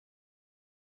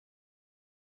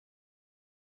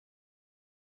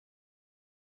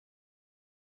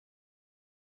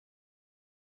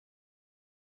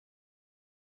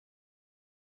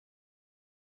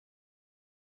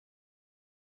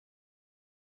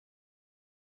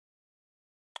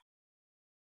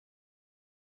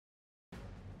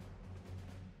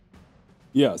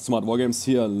Yeah, Smart Wargames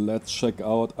here. Let's check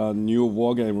out a new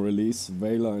wargame release,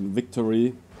 Valor and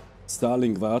Victory,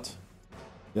 Stalingrad.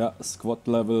 Yeah, squad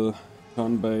level,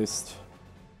 turn-based.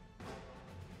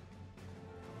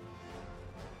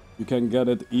 You can get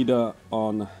it either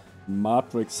on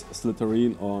Matrix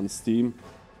Slytherin or on Steam.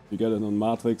 You get it on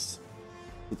Matrix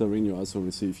Slytherin, you also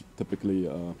receive typically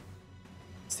a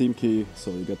Steam key,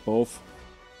 so you get both.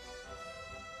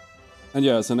 And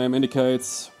yeah, as the name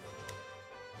indicates,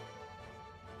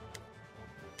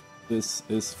 this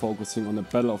is focusing on the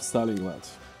Battle of Stalingrad.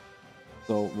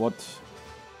 So what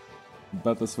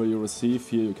battles will you receive?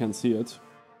 Here you can see it.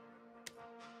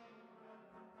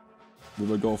 We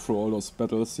will go through all those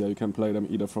battles. Yeah, you can play them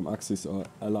either from Axis or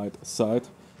Allied side.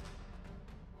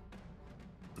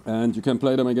 And you can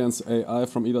play them against AI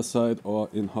from either side or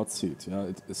in hot seat.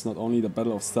 Yeah, it's not only the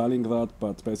Battle of Stalingrad,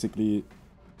 but basically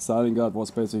Stalingrad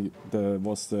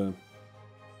was the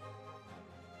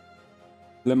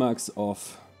climax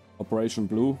of Operation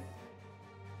Blue,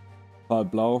 Fall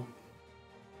Blau,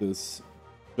 this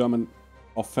German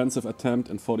offensive attempt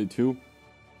in 42.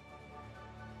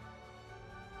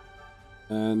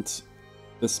 And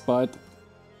despite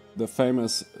the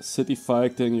famous city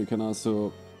fighting, you can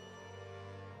also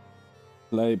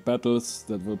play battles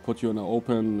that will put you in the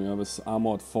open, with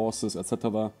armored forces,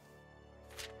 etc.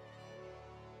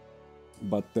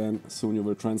 But then soon you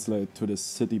will translate to the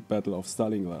city battle of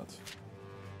Stalingrad.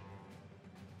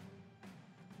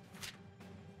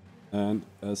 And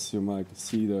as you might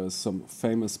see, there's some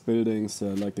famous buildings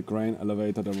like the grain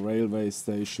elevator, the railway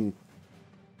station,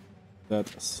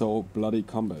 that so bloody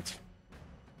combat.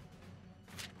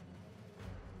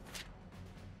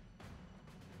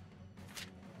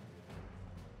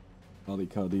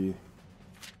 Arikadi,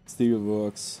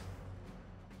 steelworks,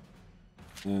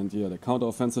 and yeah, the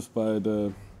counteroffensive by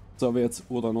the Soviets,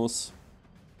 Uranus,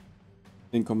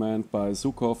 in command by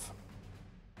Zhukov,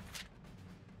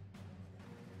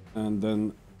 and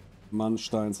then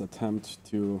Manstein's attempt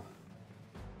to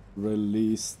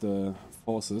release the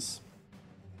forces.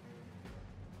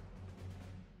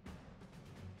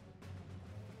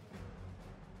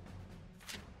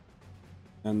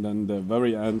 And then the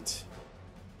very end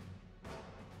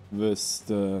with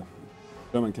the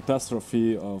German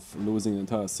catastrophe of losing the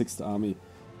entire 6th Army.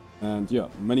 And yeah,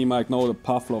 many might know the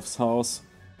Pavlov's house.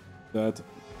 That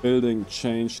building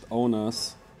changed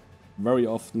owners very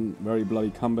often, very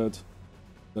bloody combat.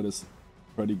 That is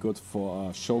pretty good for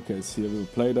our showcase here. We'll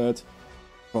play that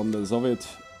from the Soviet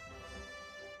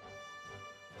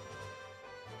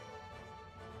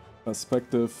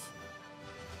perspective.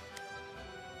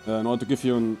 In order to give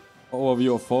you an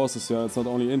overview of forces, yeah, it's not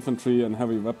only infantry and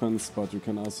heavy weapons, but you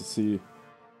can also see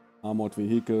armored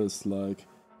vehicles like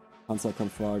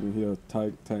Panzerkampfwagen here,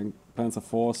 tank, Panzer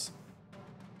Force,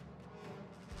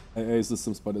 AA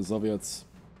systems by the Soviets.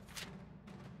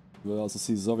 You will also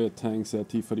see Soviet tanks, yeah,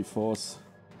 T-34s,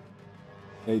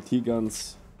 AT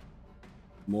guns,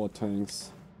 more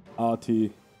tanks,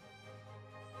 RT,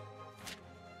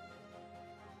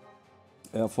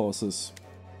 Air Forces.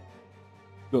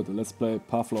 Good, let's play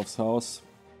Pavlov's house.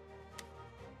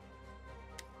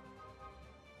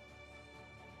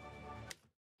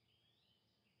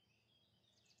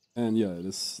 And yeah,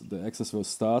 the access will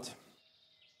start.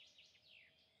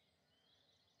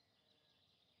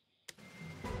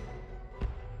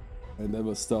 And then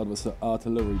we'll start with the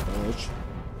artillery barrage.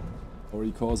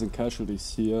 Already causing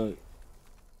casualties here.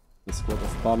 The squad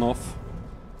of Banov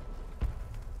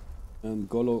and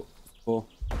Golovo.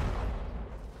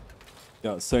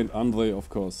 Yeah, Saint Andre, of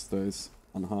course, stays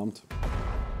unharmed.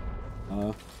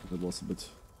 That was a bit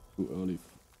too early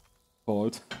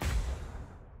called.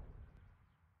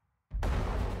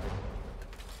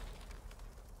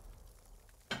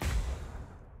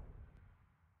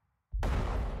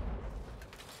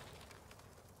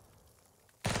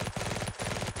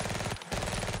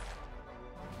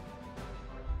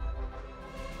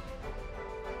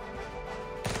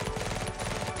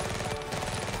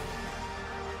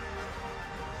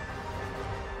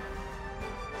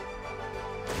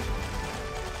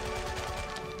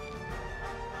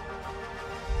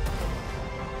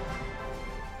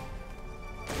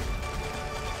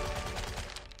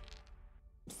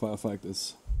 Firefight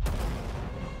is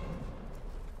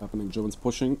happening. Germans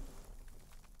pushing.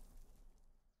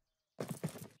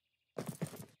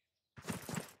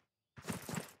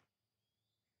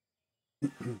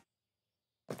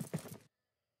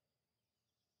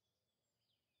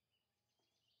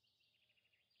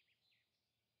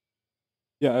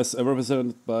 Yeah, as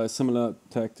represented by similar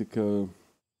tactical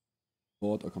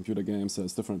board or computer games,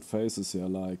 there's different phases here,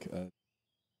 like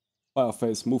fire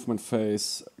phase, movement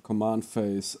phase, command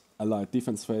phase, allied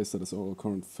defense phase. That is our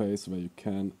current phase where you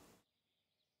can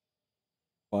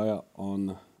fire on,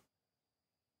 I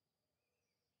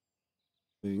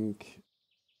think,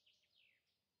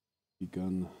 the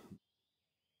gun.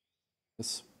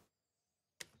 Yes.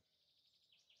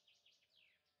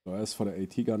 So as for the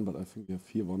AT gun, but I think we have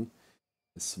here one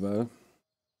as well.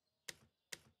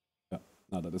 Yeah,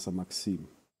 now that is a Maxim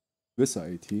with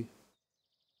a AT.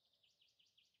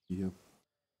 Here,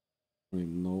 I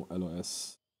mean, no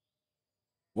LOS.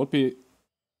 Would be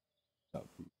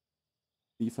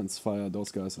defense fire.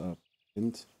 Those guys are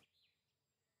pinned.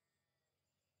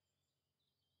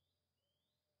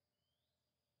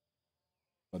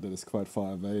 But that is quite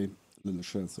far away. Little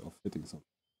chance of hitting some.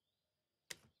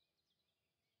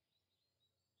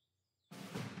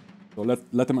 So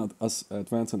let them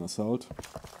advance and assault.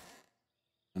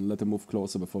 And let them move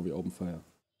closer before we open fire.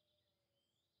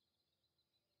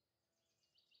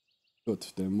 Good,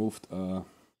 they moved a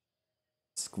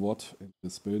squad in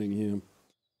this building here.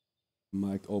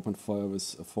 Mike opened fire with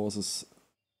forces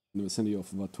in the vicinity of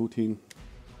Vatutin.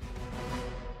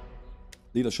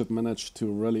 Leadership managed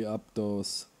to rally up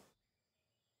those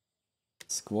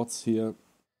squads here.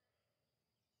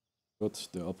 Good,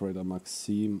 the operator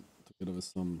Maxim together with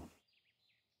some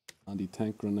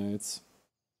anti-tank grenades.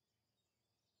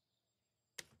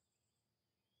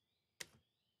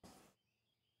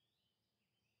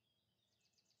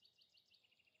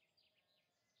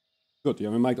 Good, yeah,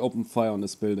 we might open fire on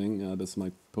this building. This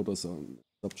might put us on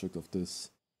the subject of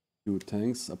this two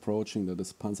tanks approaching. That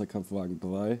is Panzerkampfwagen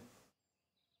 3.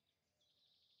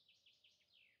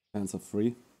 Panzer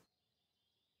 3.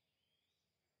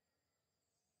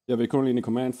 Yeah, we're currently in the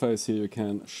command phase here. You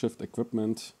can shift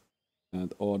equipment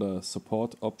and order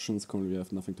support options. Currently we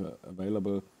have nothing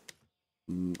available.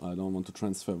 I don't want to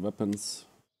transfer weapons.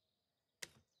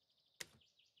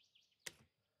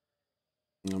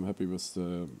 I'm happy with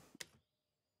the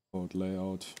board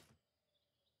layout.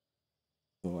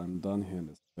 So I'm done here in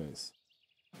this phase.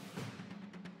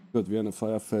 Good, we're in a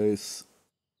fire phase.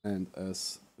 And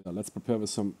let's prepare with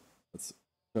some, let's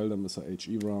shell them with a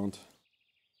HE round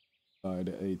by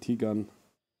the AT gun.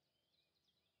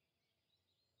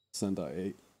 Send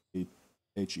a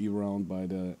HE round by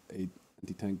the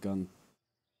anti-tank gun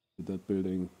to that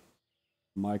building.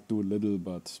 Might do a little,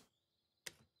 but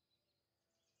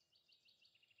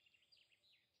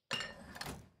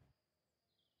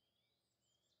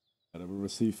I will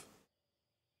receive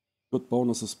good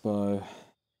bonuses by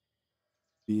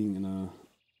being in a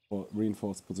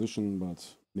reinforced position, but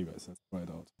anyways, let's try it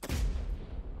out.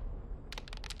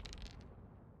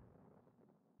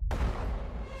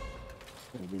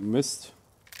 Okay, we missed.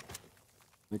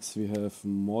 Next we have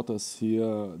mortars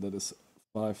here. That is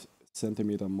 5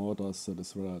 centimeter mortars. That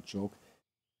is rather a joke.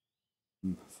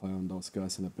 Fire on those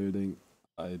guys in the building.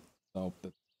 I doubt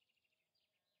that.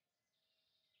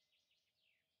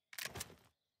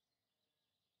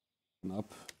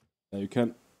 Up. You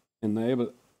can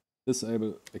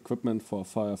disable equipment for a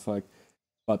firefight,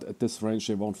 but at this range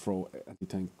they won't throw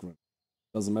anti-tank grenades.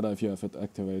 Doesn't matter if you have it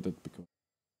activated because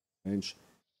range.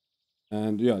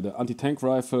 And yeah, the anti-tank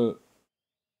rifle,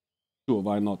 sure,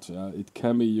 why not? It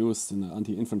can be used in an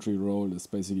anti-infantry role. It's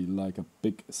basically like a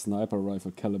big sniper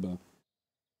rifle caliber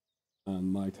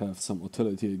and might have some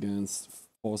utility against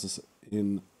forces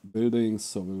in buildings,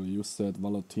 so we will use that.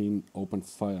 Valor team, open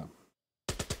fire.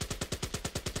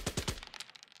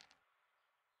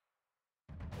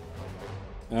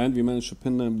 And we managed to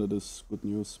pin them. That is good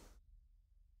news.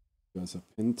 You guys are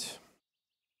pinned.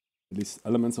 At least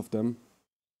elements of them.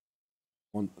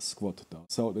 One squad. The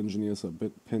assault engineers are a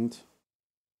bit pinned.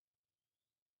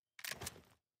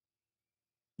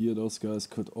 Here those guys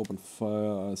could open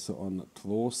fire also on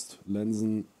Trost,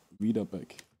 Lenzen,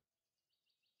 Wiederbeck.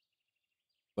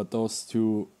 But those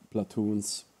two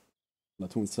platoon-sized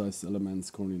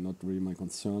elements, currently not really my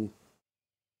concern.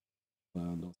 Fire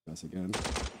on those guys again.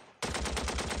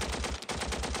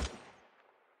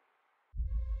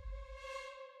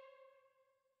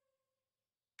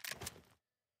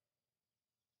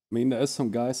 I mean, there is some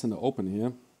guys in the open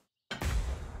here.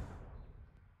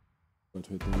 Try to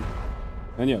hit them.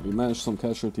 And yeah, we managed some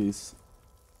casualties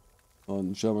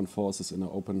on German forces in the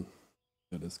open.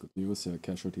 That is good news. Yeah,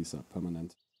 casualties are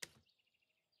permanent.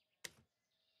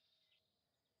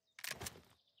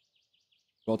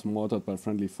 Got mortared by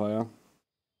friendly fire.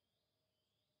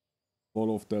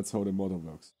 All of that's how the mortar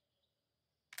works.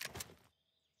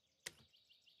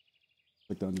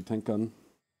 Check down the tank gun.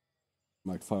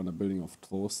 Might fire on a building of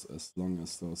Trost as long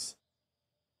as those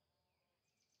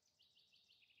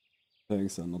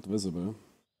tanks are not visible.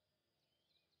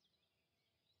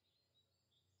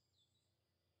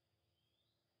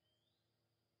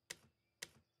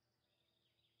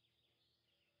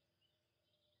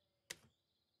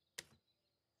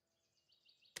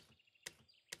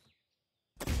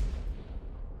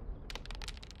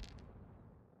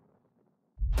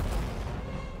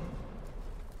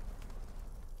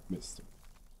 history.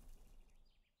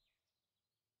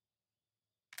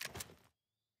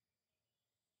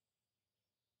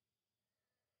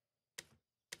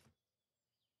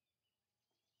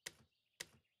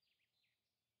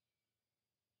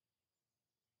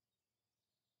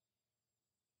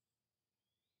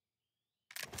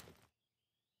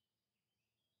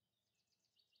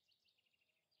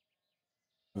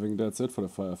 I think that's it for the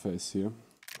fire phase here.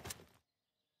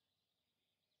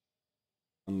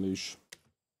 Unleash.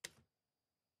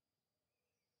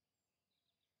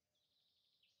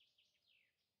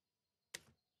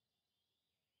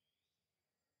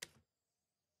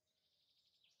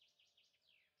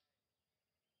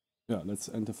 Yeah, let's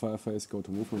enter fire phase, go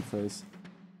to movement phase.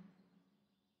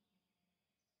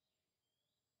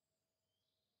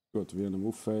 Good, we're in the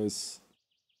move phase.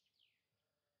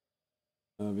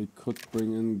 We could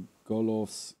bring in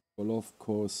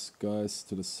Golovko's guys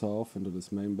to the south into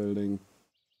this main building.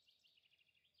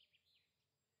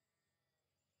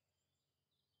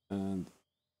 And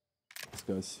these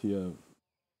guys here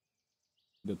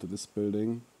to this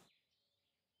building.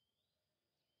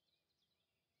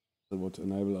 That would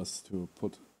enable us to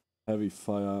put heavy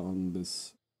fire on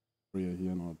this area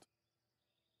here, not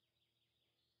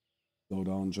slow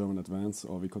down German advance,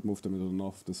 or we could move them into the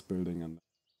north of this building and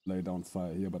lay down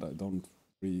fire here, but I don't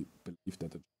really believe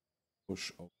that it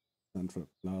push over Central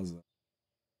Plaza.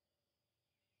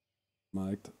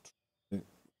 Might. Yeah,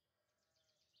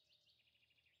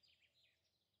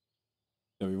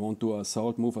 we won't do a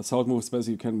assault move. Assault move is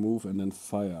basically you can move and then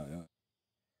fire. Yeah.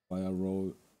 Fire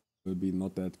roll will be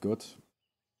not that good.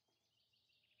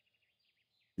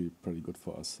 Be pretty good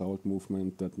for assault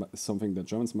movement. That is something that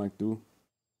Germans might do.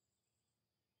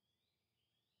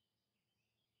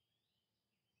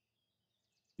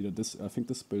 Either this, I think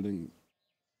this building.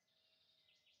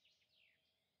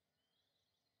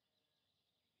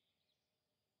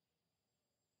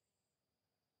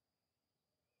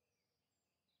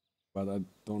 But I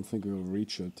don't think we will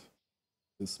reach it.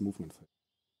 This movement phase.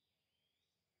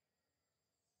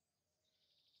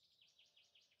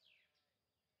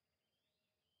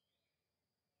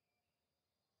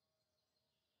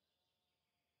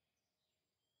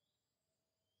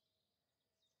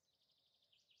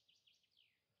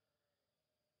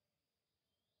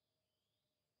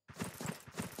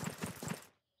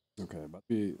 Okay, but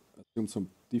we assume some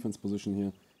defense position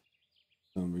here.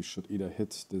 We should either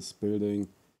hit this building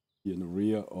here in the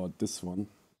rear or this one,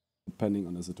 depending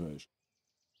on the situation.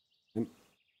 And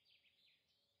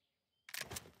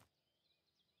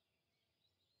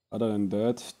other than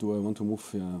that, do I want to move?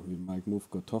 Yeah, we might move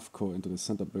Gotovko into the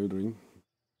center building.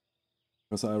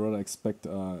 Because I rather expect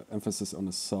emphasis on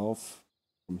the south.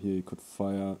 From here you could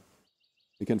fire.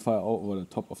 We can fire over the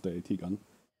top of the AT gun.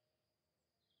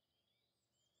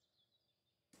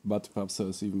 But perhaps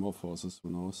there's even more forces, who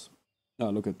knows. Yeah,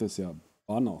 look at this, yeah.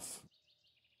 Banov.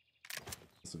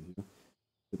 So here.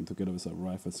 Sitting together with a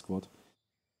rifle squad.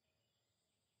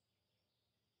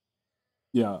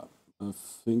 Yeah, I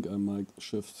think I might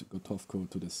shift Gotovko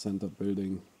to the center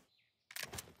building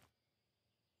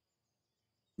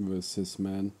with his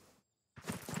men.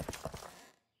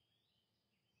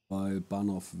 While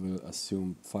Banov will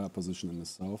assume fire position in the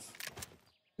south.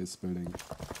 This building.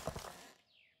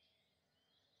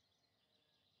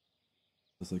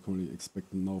 As I currently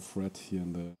expect no threat here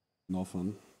in the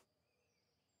northern.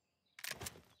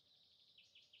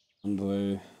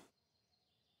 Andre.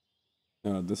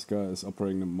 Yeah, this guy is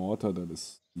operating a mortar that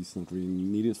he's not really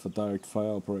needed for direct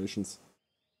fire operations.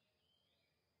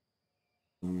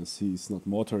 As long as he's not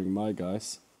mortaring my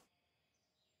guys.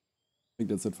 I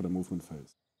think that's it for the movement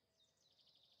phase.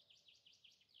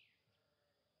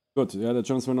 Good, yeah, the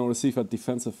Germans will now receive a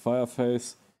defensive fire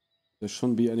phase. There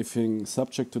shouldn't be anything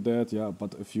subject to that, yeah,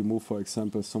 but if you move, for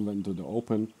example, somewhere into the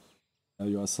open,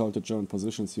 you assault the German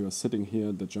positions, you are sitting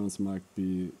here, the Germans might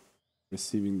be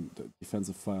receiving the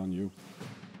defensive fire on you.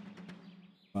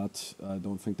 But I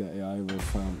don't think the AI will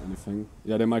fire on anything.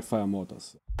 Yeah, they might fire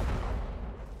mortars.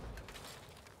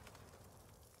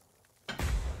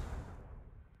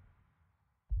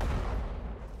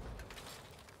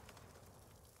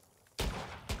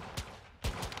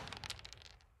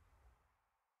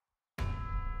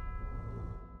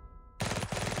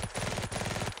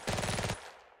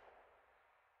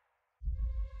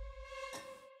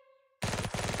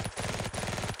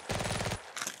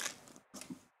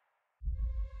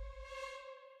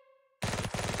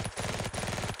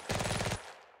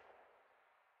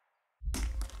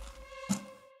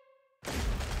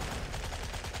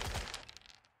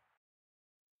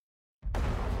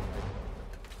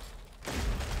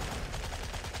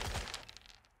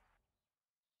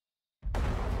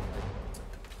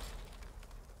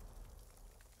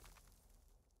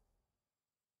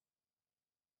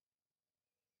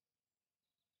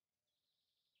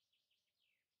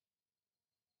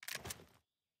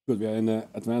 Good, we are in the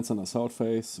advance and assault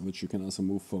phase, which you can also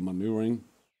move for maneuvering.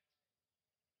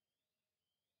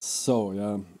 So,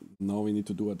 yeah, now we need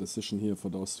to do a decision here for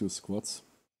those two squads.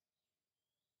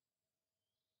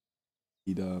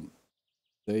 Either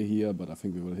stay here, but I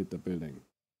think we will hit the building.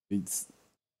 The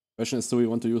question is, do we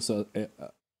want to use a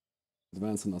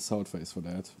advance and assault phase for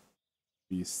that?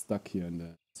 Be stuck here in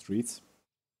the streets.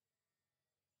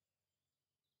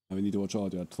 And we need to watch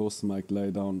out. Yeah, Trost might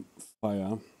lay down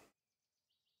fire.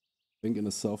 I think in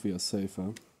the south we are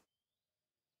safer.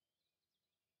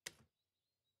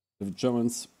 If the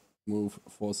Germans move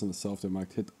force in the south, they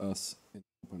might hit us in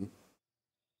open.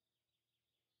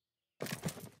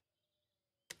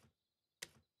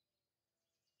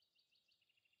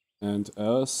 And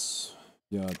as,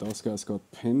 yeah, those guys got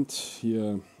pinned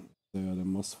here. They are the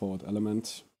most forward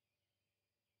element.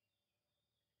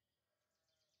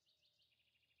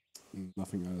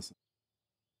 Nothing else.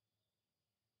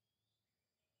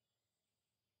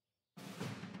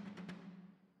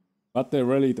 But they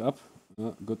rallied up.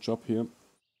 Good job here.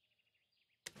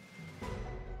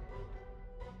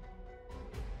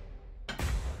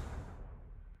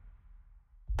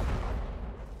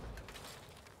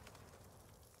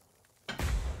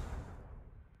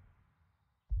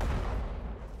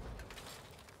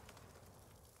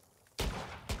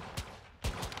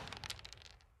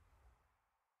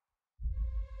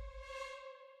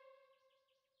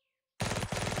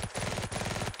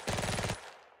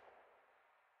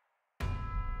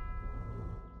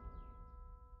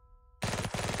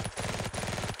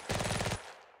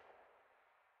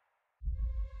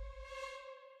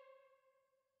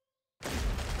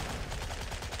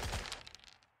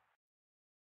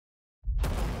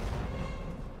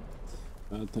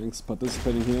 Thanks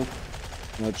participating here.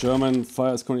 German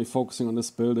fire is currently focusing on this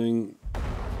building,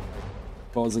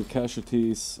 causing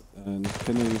casualties and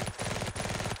pinning.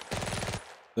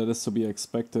 That is to be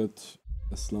expected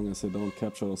as long as they don't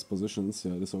capture those positions.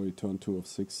 Yeah, this already turned 2 of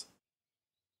 6.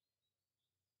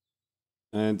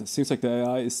 And it seems like the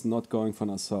AI is not going for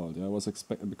an assault. Yeah, I was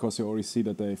expecting, because you already see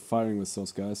that they're firing with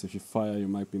those guys. If you fire, you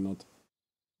might be not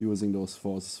using those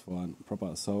forces for a proper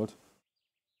assault.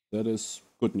 That is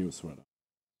good news, rather.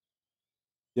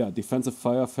 Yeah, defensive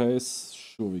fire phase.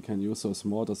 Sure, we can use those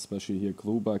mortars, especially here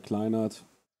Gruber, Kleinert.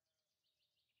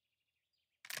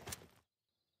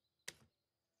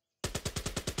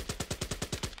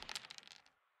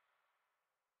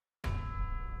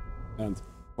 And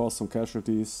cause some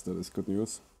casualties. That is good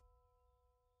news.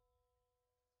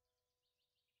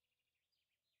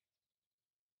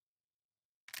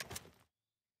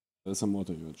 There's a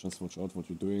mortar unit. Just watch out what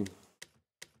you're doing.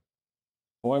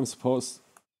 Oh, I'm supposed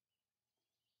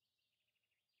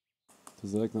to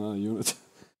select another unit.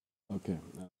 Okay.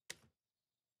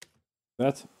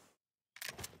 That.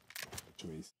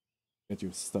 Please get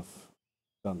your stuff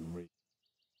done.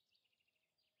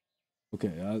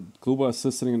 Okay, Gruber is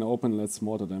sitting in the open. Let's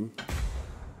mortar them.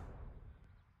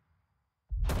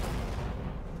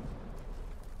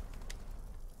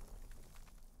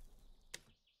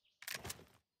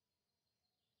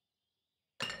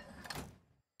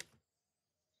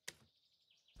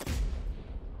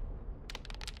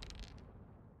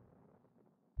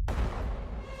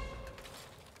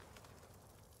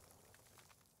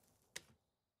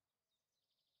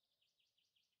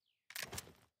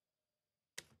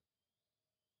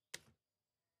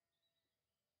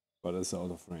 But it's out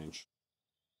of range.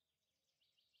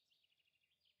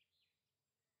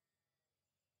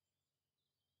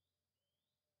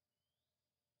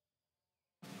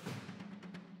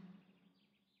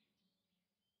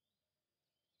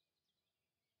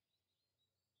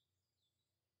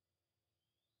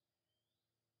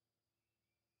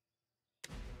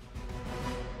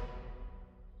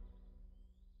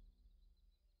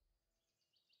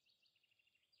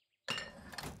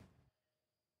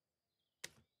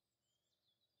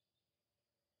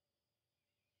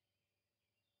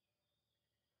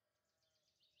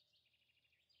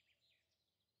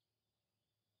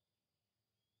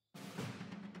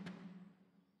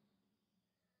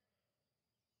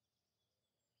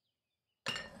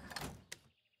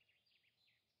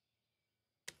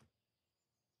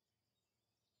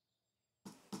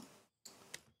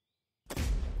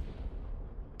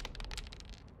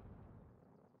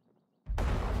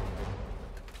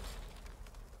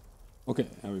 Okay,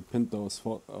 and we pinned those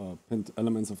pinned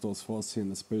elements of those forces here in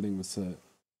this building with the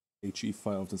HE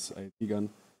fire of this AT gun.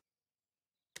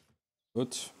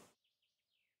 Good.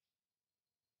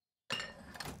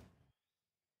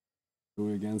 Go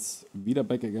against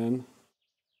Wiederbeck again.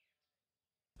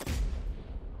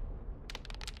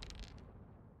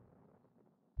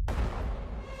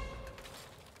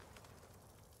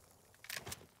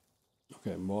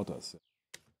 Okay, mortars.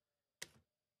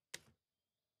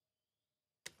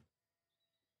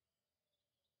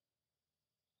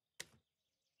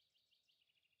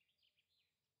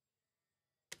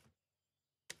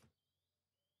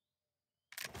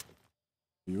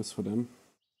 Use for them.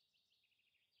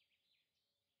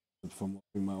 But for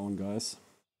moving my own guys.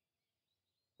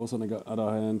 Also, on the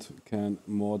other hand, can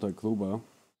mortar Gruber.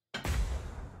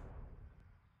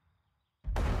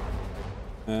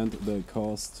 And they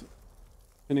cost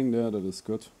pinning there, that is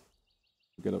good. To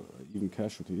get even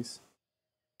casualties.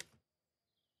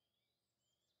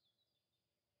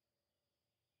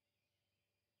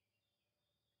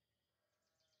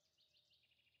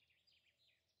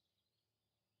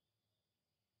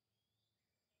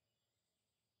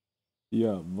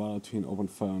 Yeah, Valor open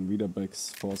fire on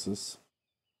Wiederbeck's forces.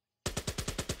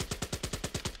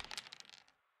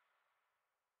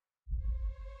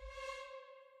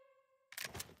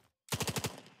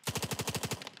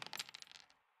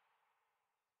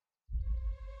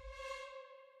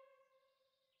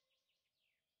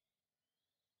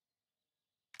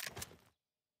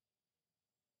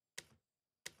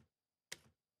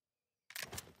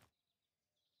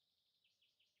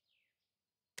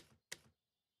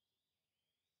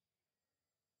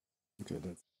 Okay,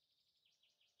 that's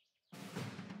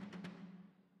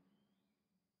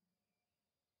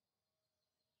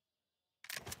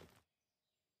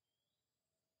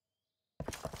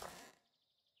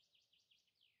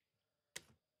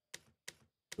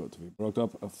good. We broke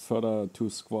up a further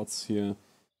 2 squads here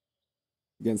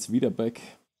against Wiederbeck.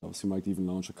 Obviously, might even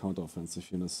launch a counteroffensive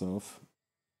here in the south.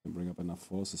 Can bring up enough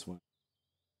forces.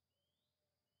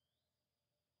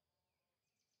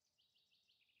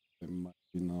 They might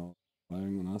be now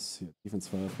firing on us here. Defense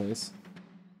fireplace.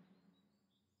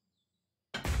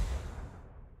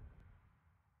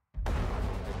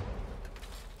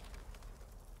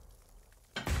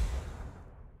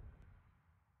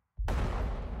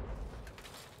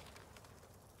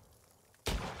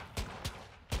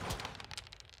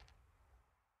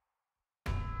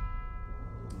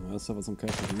 Yeah, suffered some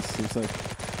casualties. Seems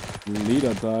like the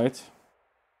leader died.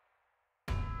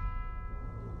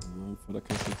 Further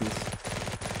casualties.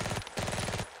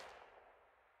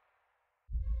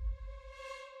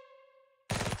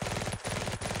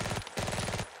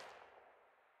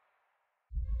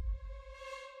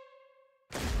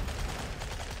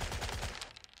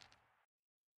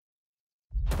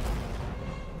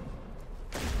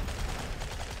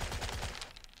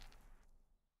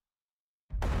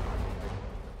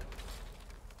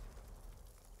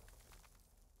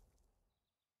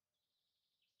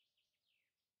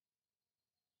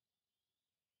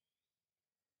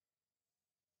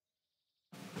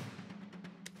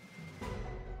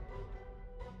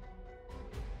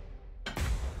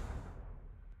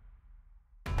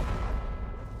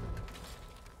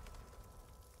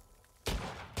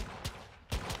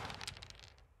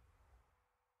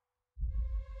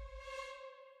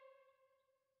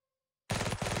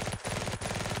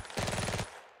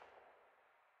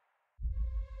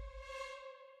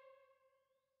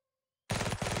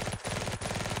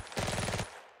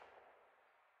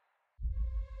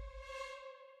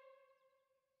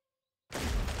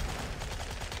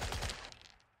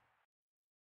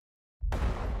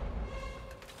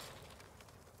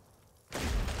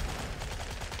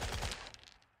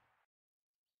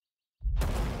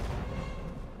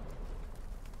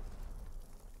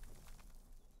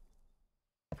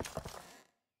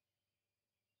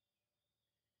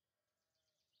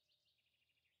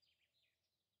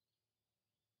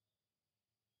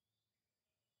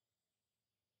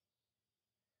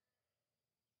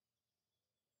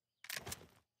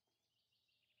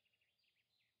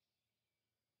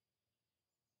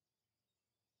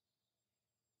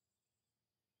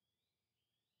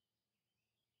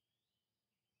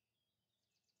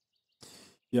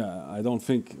 Yeah, I don't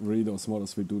think really those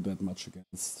models will do that much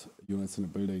against units in the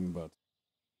building, but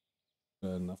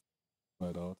enough to try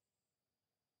it out.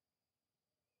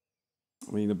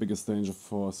 I mean, the biggest danger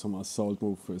for some assault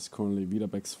move is currently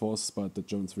Wiederbeck's force, but the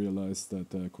Germans realize that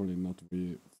they're currently not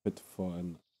really fit for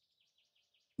and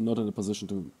not in a position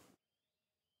to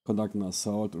conduct an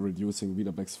assault. Reducing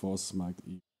Wiederbeck's force might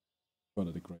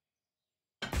further degrade.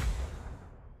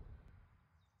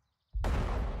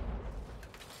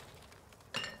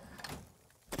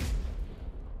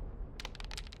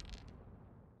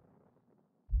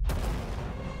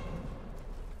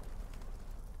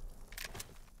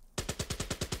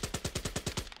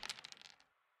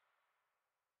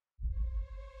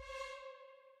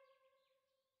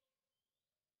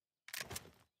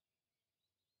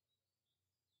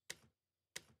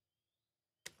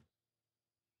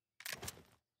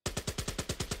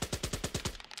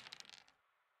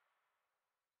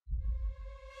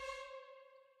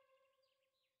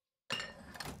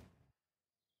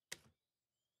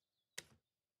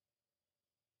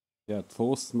 Yeah,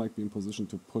 Toast might be in position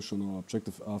to push on our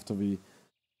objective after we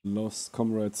lost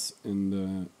comrades in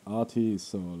the RT,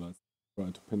 so let's try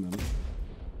to pin them.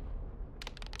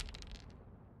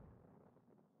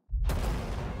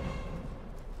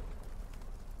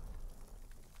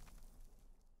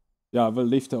 Yeah, I will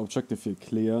leave the objective here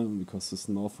clear, because this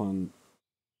northern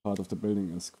part of the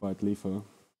building is quite lethal.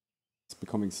 It's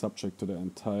becoming subject to the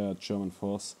entire German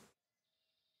force.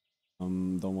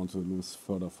 Don't want to lose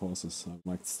further forces. I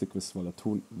might stick with Valor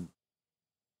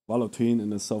in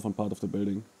the southern part of the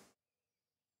building.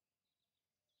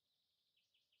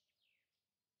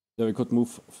 Yeah, we could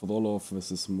move Frolov with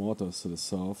his mortars to the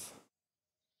south.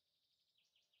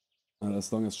 And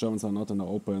as long as Germans are not in the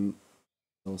open,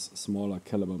 those smaller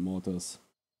caliber mortars,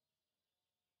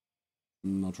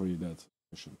 not really that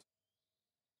efficient.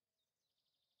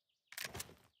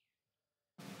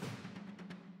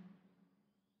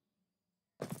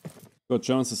 Good,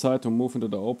 Germans decide to move into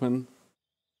the open,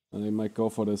 and they might go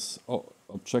for this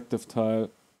objective tile,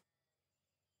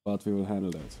 but we will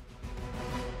handle that.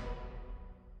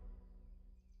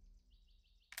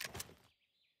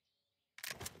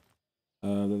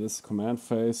 That is command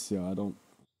phase. Yeah,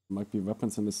 might be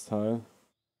weapons in this tile.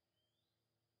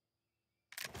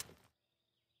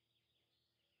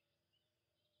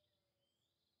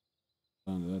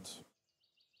 And that,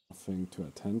 nothing to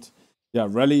attend. Yeah,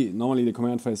 rally. Normally the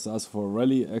command phase asks for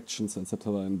rally actions,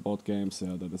 etc. in board games.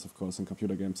 Yeah, that is of course in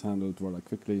computer games handled rather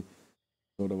quickly.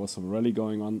 So there was some rally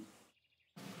going on.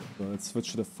 So let's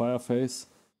switch to the fire phase.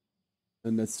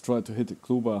 And let's try to hit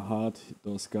Kluber hard.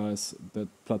 Those guys, that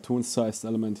platoon-sized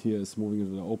element here is moving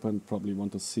into the open. Probably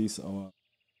want to seize our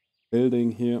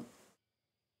building here.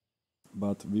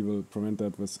 But we will prevent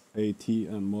that with AT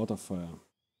and mortar fire.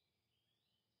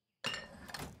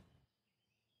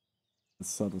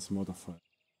 Let's start with mortar fire.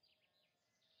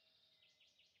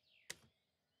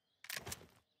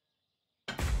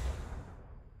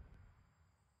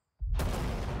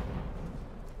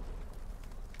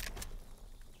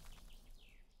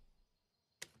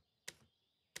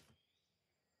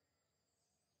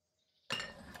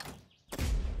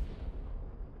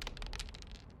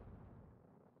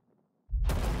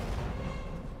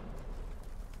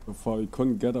 So far we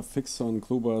couldn't get a fix on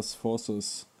Kluber's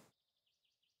forces.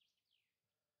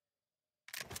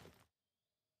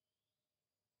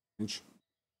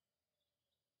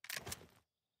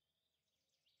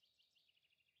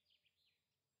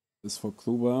 This for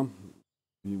Kluber.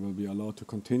 He will be allowed to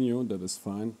continue, that is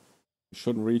fine. He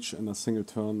shouldn't reach in a single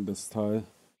turn this tile.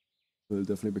 Will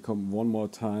definitely become one more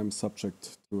time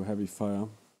subject to heavy fire.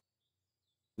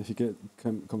 If he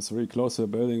comes really close to the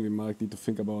building, we might need to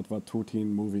think about Vatutin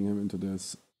moving him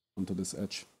onto this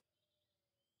edge.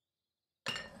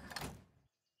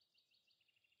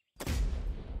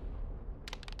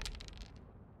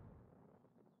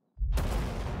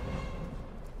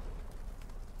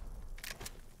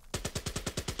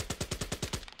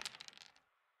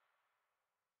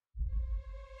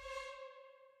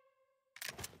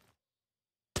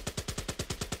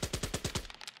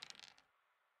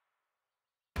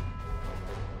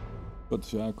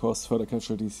 But yeah, cause further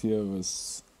casualties here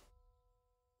with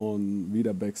on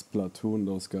Wiederbeck's platoon.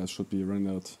 Those guys should be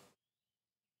rendered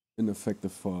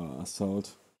ineffective for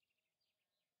assault.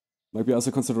 Might be as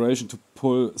a consideration to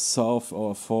pull south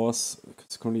our force.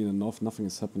 It's currently in the north, nothing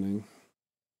is happening.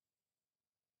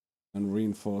 And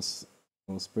reinforce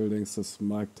those buildings. This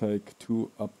might take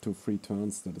 2 up to 3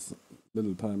 turns. That is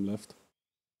little time left.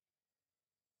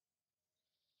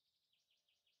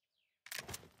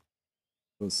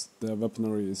 Because their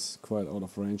weaponry is quite out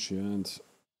of range here, and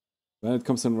when it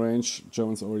comes in range,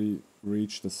 Germans already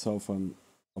reached the southern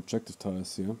objective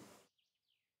tiles here.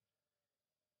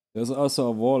 There's also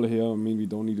a wall here. I mean, we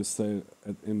don't need to stay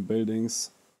in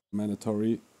buildings,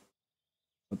 mandatory.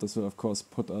 But this will of course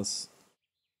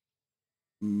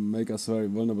make us very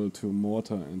vulnerable to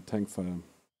mortar and tank fire.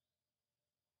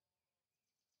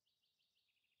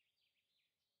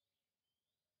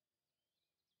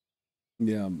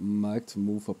 Yeah, might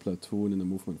move a platoon in the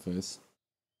movement phase.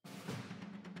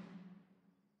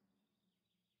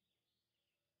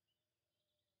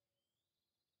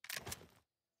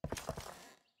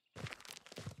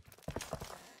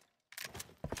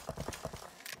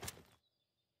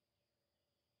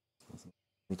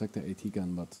 Protect the AT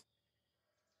gun, but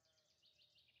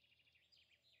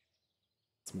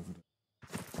let's move it.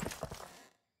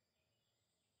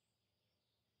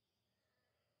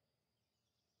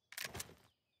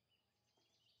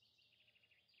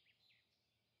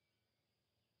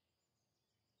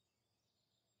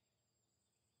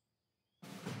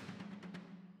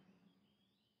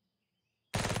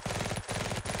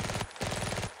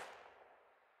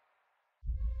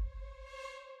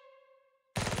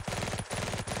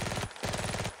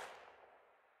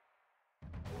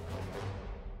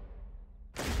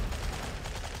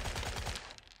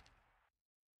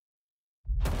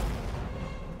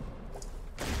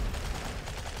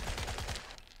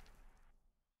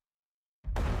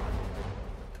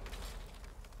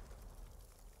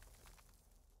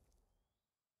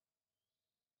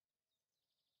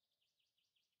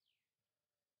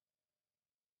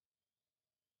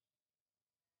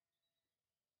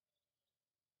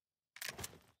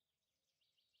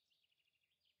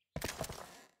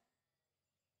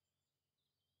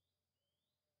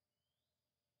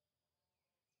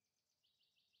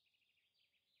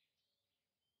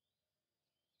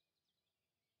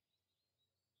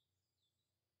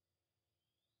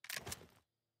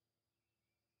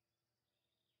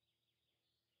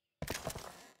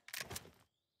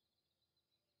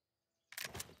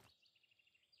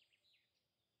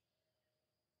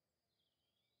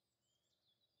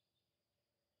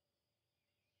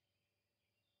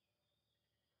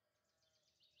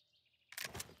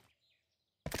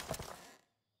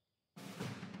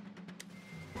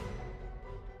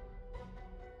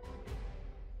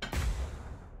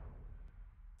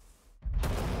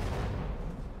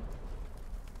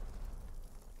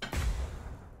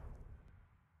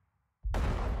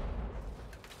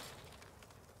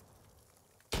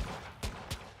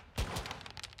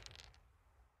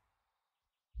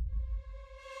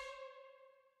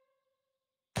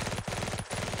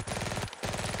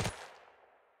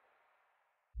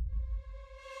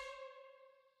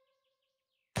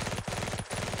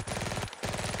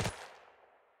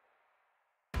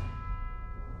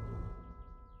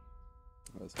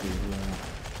 Let's do the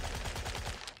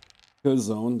kill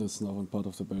zone. This is now one part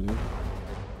of the building.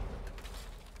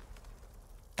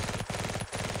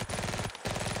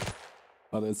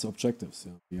 But it's objectives.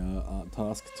 Yeah. We are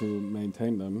tasked to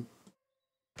maintain them.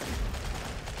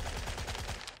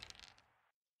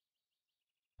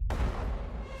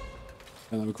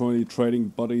 And I'm currently trading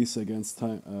bodies against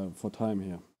time for time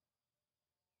here.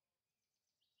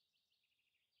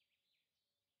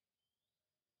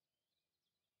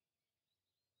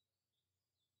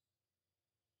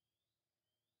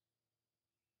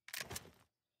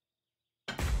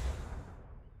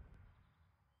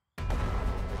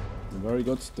 Very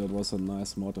good. That was a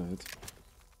nice mortar hit.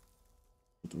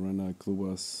 Would render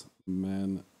Kluber's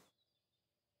man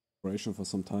operation for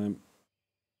some time.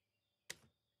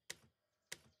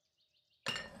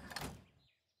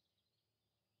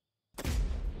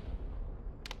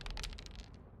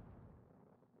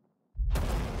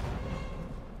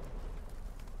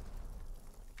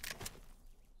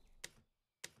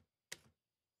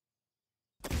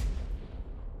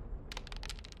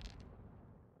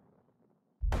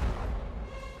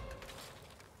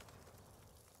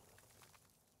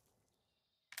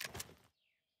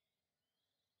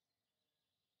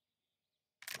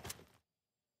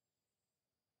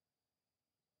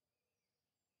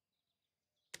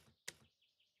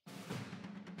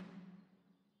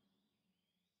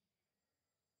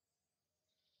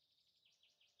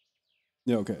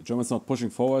 Yeah, okay. German's not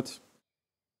pushing forward.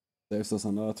 Saves us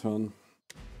another turn.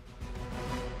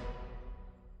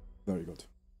 Very good.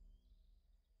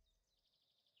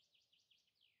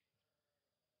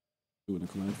 Do the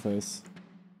command phase.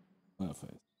 Fire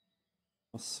phase.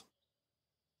 Yes.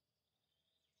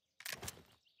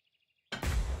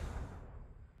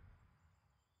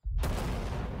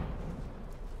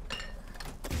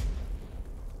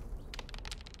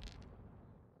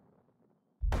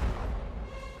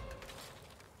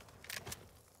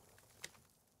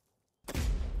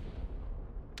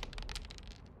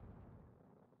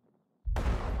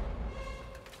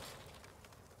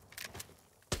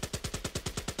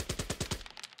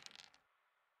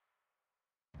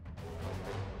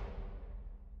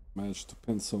 Managed to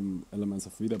pin some elements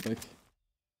of Vida back.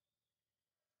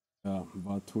 Yeah,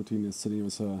 Vatutin is sitting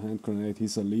with a hand grenade.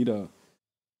 He's a leader.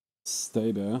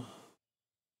 Stay there.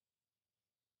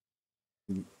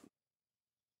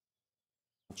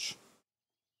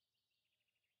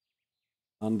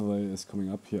 Andrei is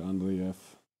coming up here. Andreev.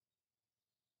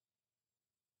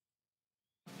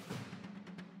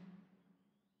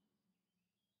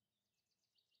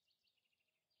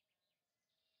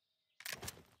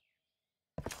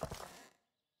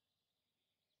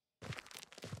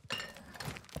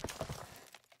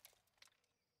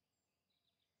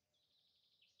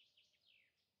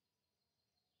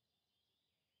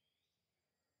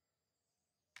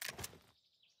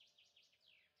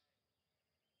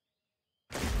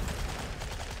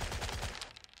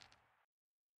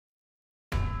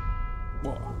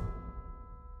 Whoa.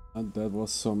 And that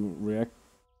was some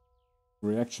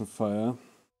reaction fire.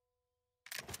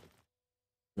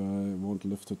 Guy won't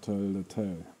live to tell the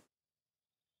tale.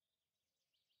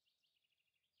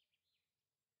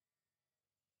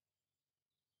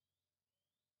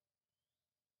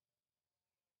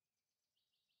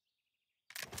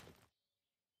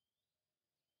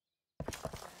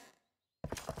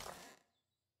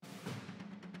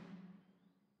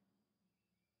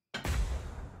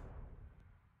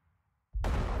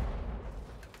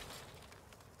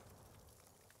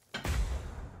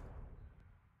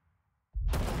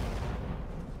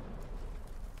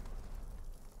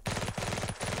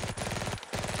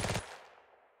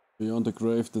 Beyond the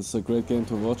Grave, this is a great game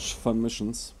to watch, fun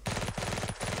missions.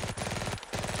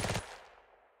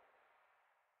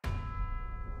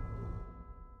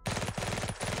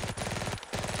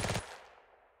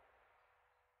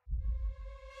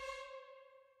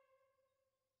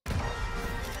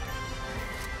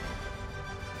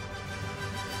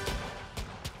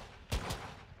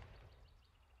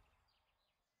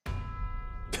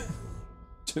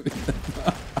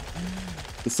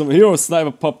 Some hero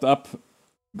sniper popped up,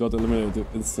 got eliminated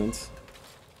instant.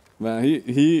 Man,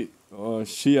 he or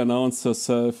she announced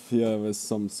herself here with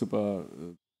some super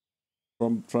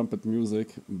trumpet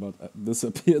music, but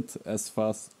disappeared as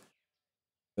fast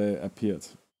they appeared.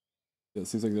 Yeah, it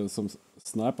seems like there's some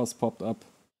snipers popped up,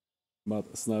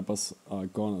 but snipers are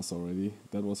goners already.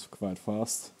 That was quite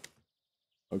fast.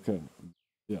 Okay,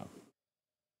 yeah,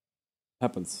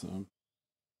 happens.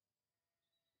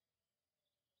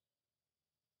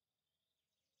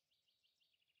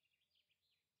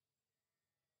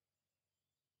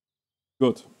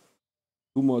 Good.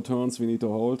 2 more turns we need to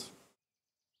hold.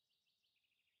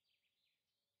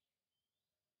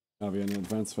 We're in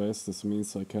advanced phase. This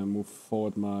means I can move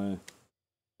forward my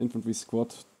infantry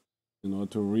squad in order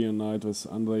to reunite with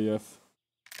Andreyev.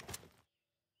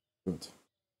 Good.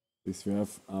 At least we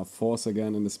have our force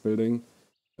again in this building,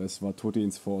 as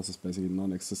Vatutin's force is basically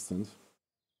non-existent.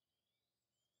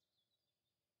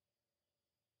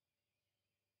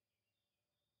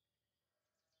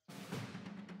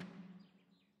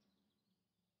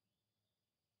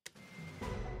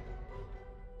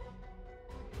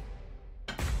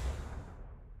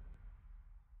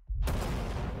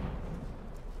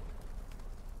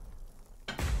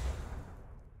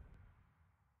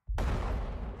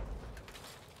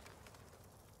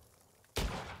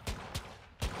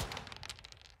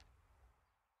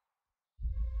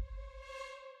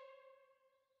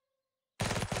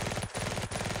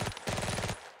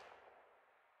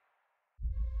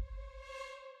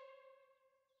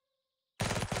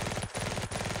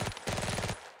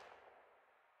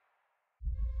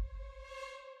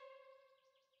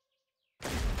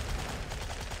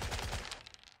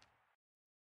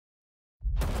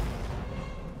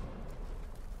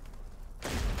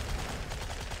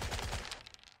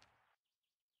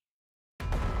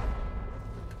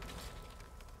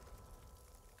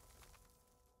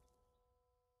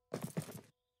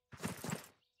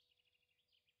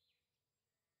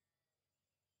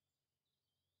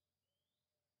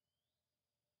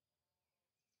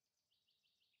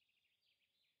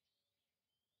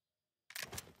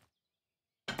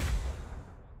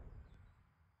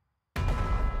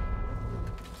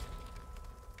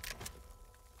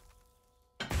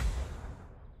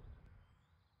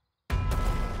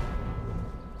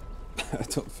 I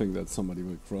don't think that somebody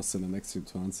will cross in the next few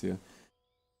turns here.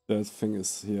 That thing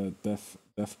is here, Death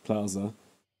Plaza.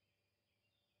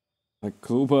 Like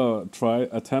Gruber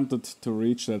attempted to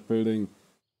reach that building.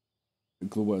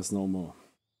 Gruber is no more.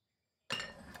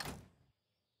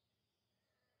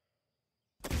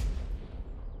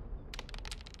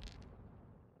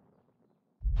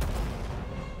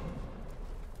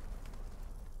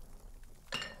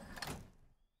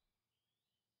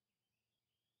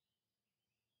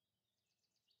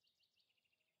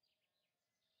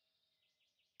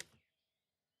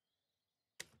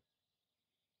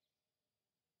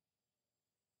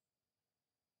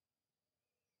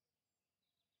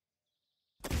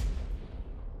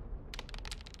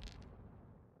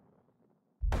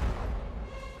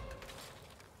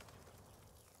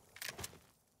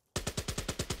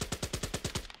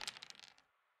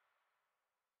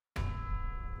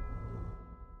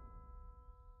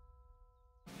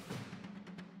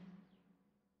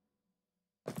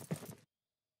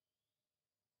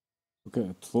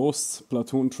 Okay, Trost's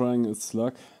platoon trying its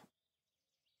luck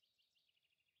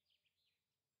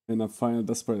in a final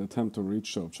desperate attempt to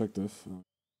reach the objective.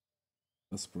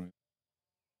 Desperate.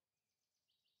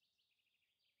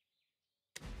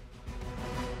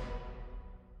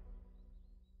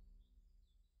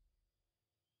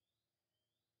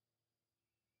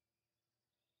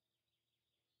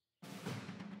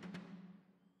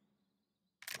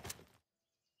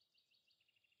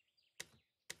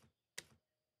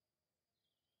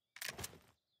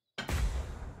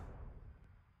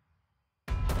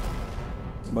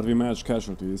 But we managed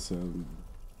casualties,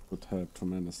 would help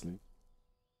tremendously.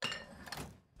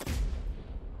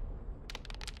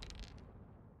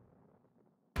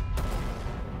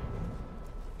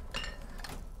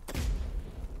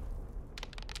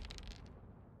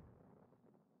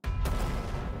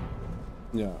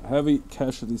 Yeah, heavy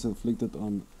casualties inflicted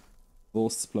on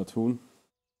Trost's platoon.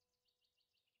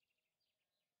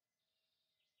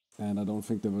 And I don't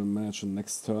think they will manage the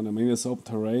next turn. I mean, it's open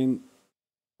terrain,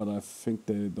 but I think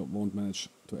they won't manage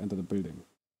to enter the building.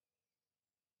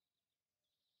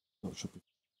 So it should be.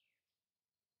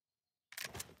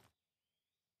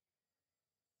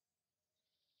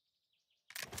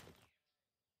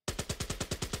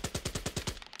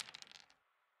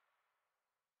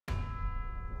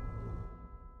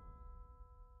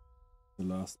 The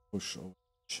last push over.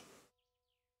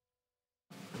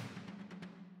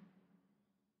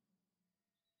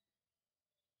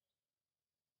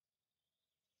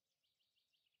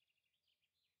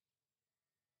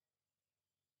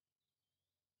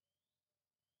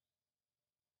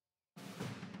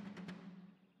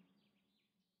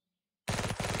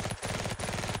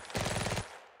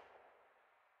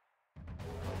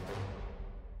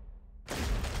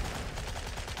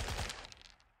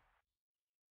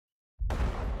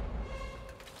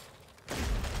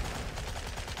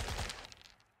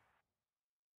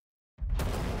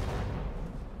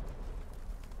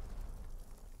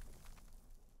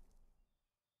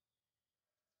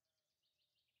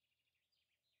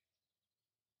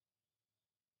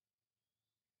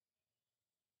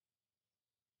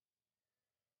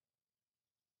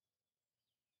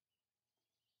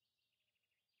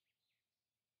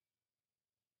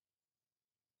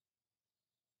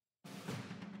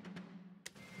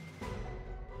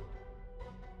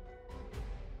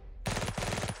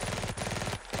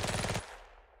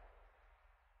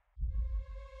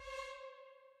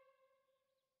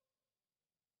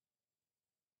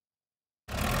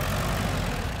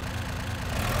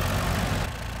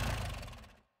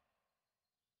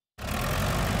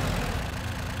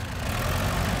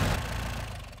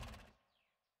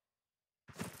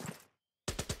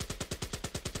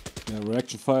 Yeah,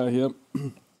 reaction fire here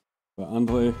by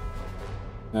Andre,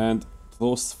 and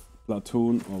Trost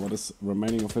platoon, or what is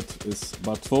remaining of it, is,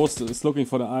 but Trost is looking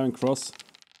for the Iron Cross.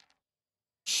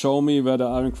 Show me where the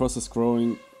Iron Cross is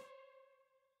growing.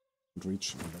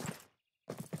 Reach.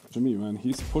 Jimmy, man,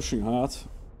 he's pushing hard.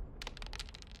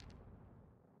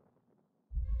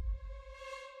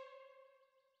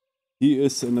 He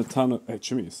is in a tunnel. Hey,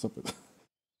 Jimmy, stop it.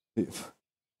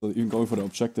 So even going for the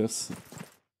objectives.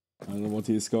 I don't know what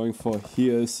he is going for.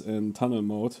 He is in tunnel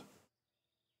mode.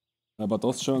 But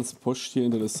those Germans pushed here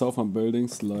into the southern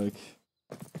buildings like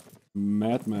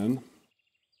madmen.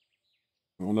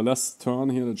 On the last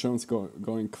turn here, the Germans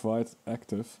going quite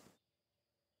active.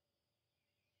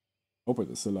 Hope it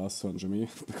is the last turn, Jimmy,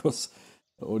 because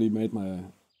I already made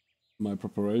my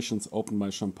preparations, opened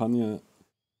my champagne.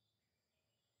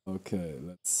 Okay,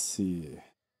 let's see.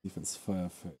 Defense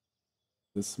firefight.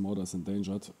 This mortar is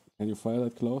endangered. Can you fire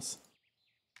that close?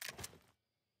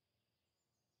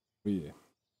 3.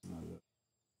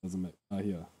 Doesn't make.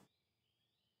 Here.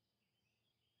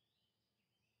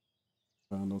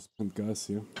 Those pinned guys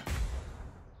here.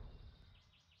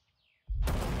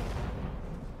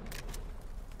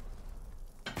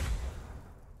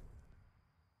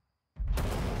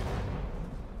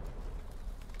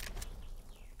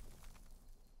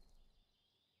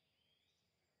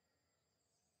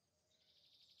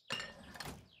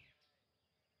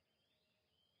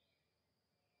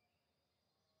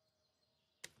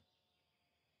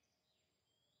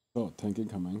 Oh, tank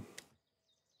incoming.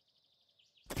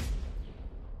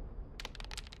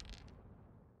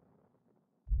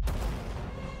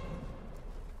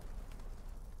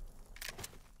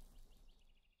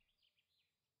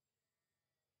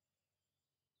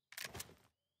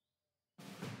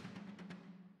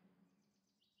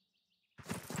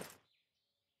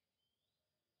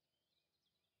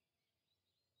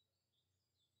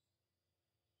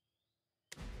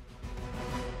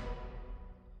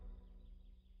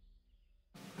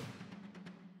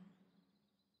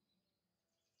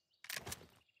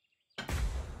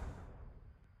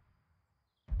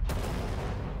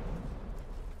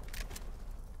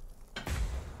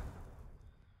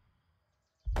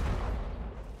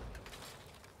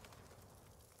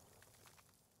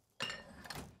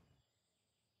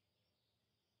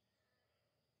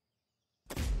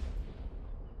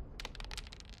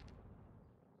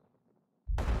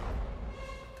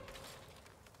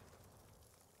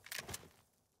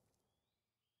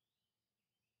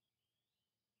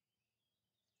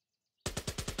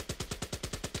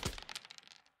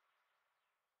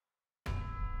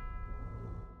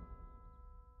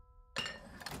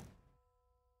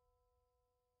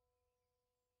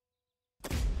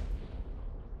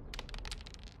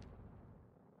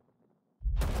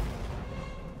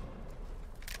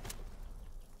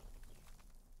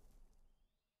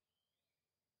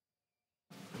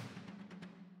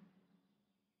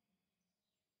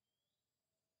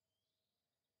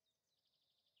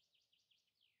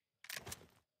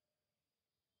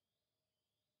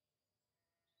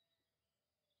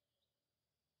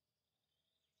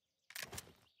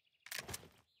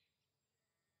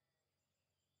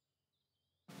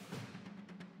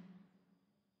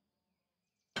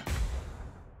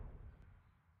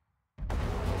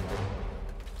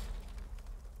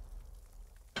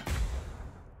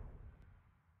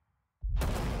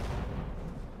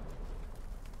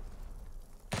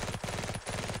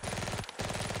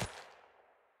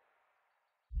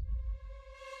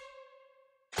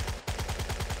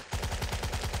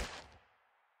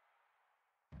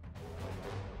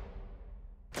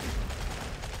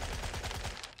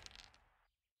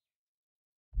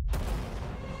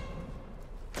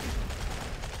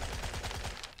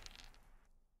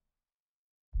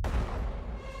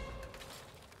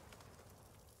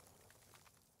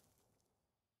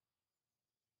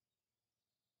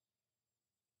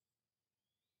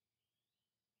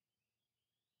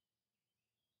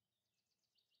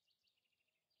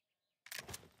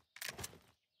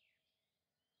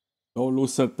 Don't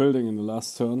lose that building in the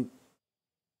last turn.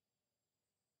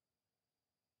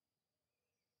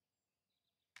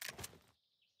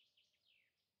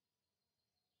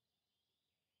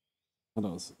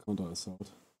 Counter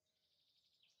assault.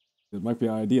 That might be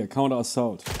an idea. Counter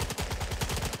assault.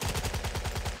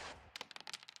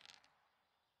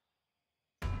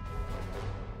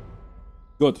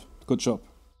 Good job.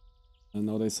 And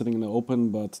now they're sitting in the open,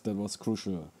 but that was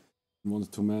crucial. I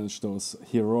wanted to manage those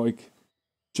heroic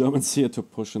Germans here to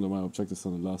push into my objectives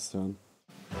on the last turn.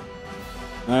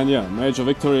 And yeah, major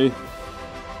victory.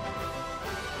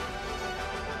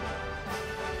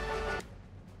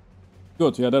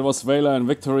 Good, yeah, that was Valor and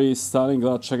Victory,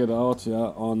 Stalingrad, check it out,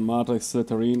 yeah, on Matrix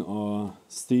Litterine or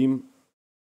Steam.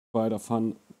 Quite a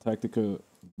fun tactical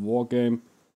war game.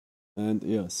 And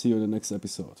yeah, see you in the next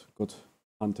episode. Good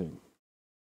hunting.